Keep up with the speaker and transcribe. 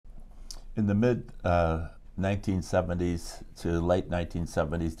In the mid 1970s to late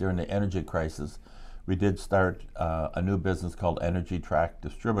 1970s, during the energy crisis, we did start a new business called Energy Track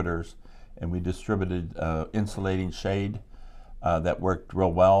Distributors, and we distributed insulating shade that worked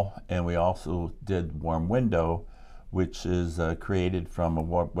real well, and we also did warm window, which is created from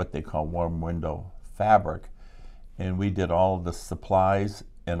what they call warm window fabric, and we did all the supplies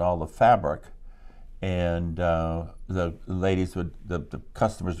and all the fabric, and the ladies would, the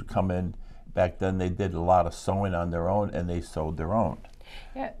customers would come in. Back then they did a lot of sewing on their own, and they sewed their own.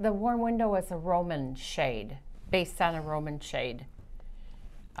 Yeah, the warm window was a Roman shade, based on a Roman shade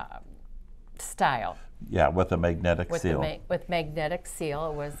style. Yeah, with a magnetic seal. With magnetic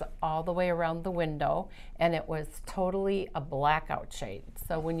seal. It was all the way around the window, and it was totally a blackout shade.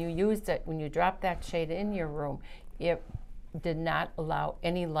 So when you used it, when you dropped that shade in your room, it did not allow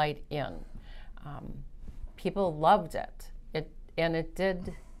any light in. People loved it. And it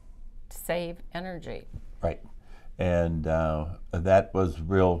did save energy. Right. And that was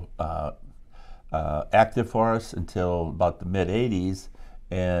real active for us until about the mid-'80s,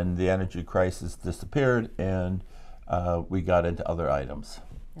 and the energy crisis disappeared, and we got into other items.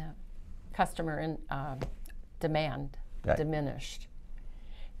 Yeah. Customer demand diminished.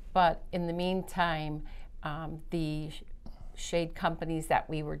 But in the meantime, the shade companies that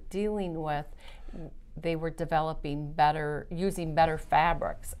we were dealing with, they were developing using better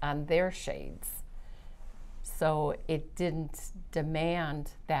fabrics on their shades. So it didn't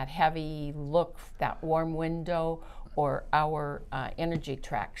demand that heavy look, that warm window, or our Energy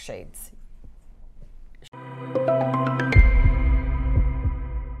Track shades.